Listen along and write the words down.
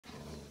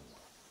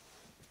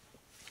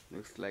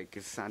Looks like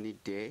a sunny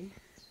day.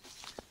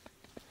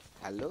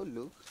 Hello,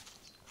 Luke.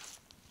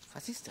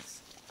 Was ist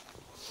das?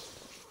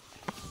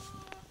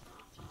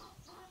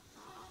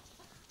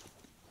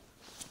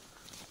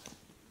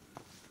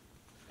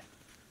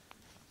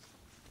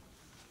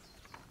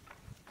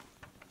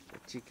 The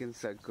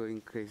chickens are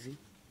going crazy.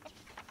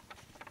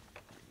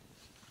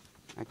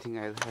 I think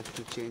I'll have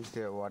to change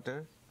their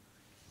water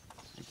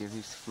because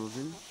it's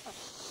frozen.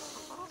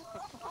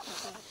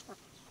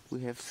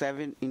 We have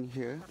 7 in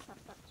here.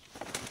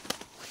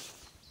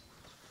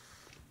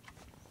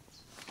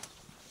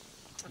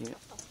 Yeah.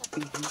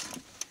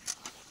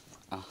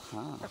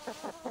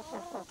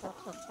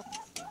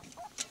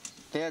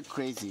 They are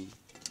crazy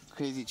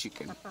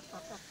chicken.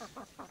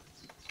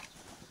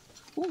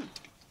 Ooh,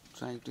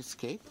 trying to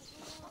escape.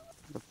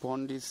 The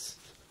pond is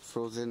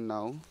frozen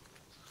now.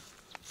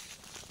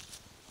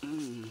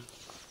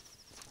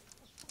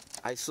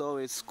 I saw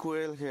a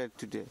squirrel here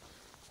today,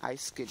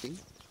 ice skating.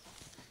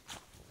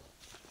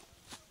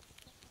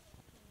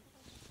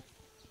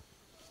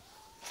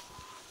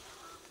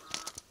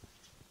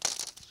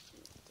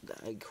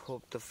 I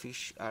hope the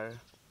fish are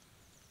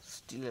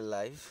still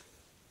alive.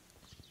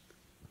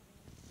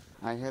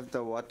 I have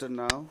the water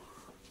now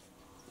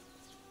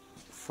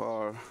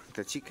for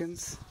the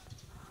chickens.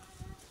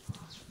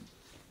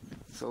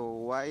 So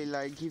while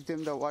I give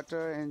them the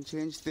water and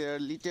change their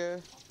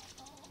litter,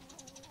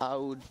 I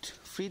would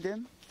free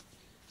them.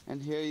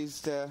 And here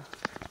is the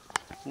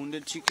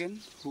wounded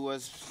chicken who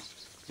was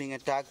being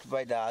attacked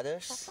by the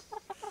others.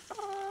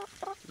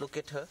 Look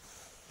at her.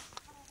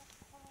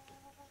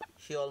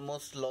 She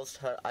almost lost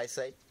her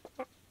eyesight.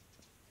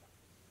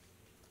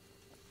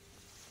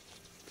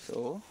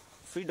 So,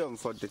 freedom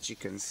for the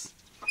chickens.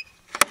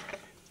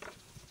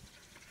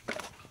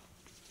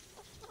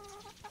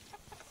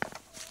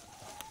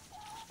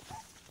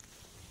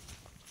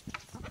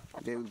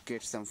 They will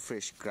get some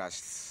fresh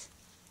grass.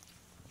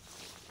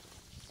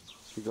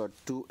 We got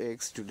 2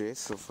 eggs today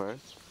so far.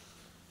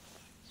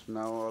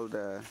 Now all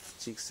the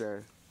chicks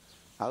are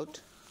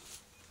out.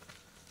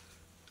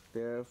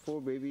 There are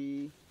 4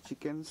 baby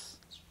chickens.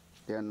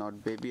 They are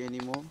not baby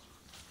anymore.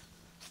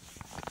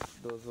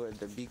 Those were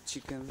the big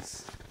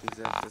chickens. These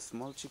are the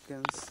small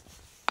chickens.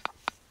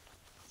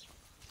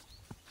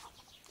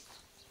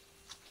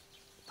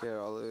 They are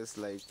always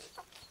like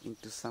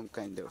into some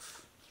kind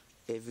of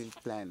evil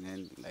plan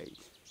and like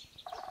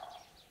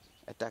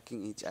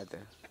attacking each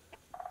other.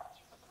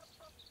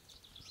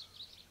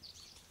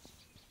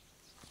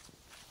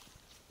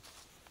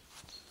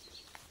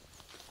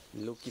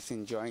 Luke is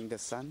enjoying the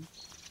sun.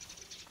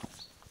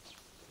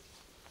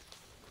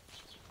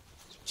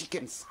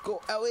 Chickens,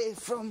 go away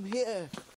from here!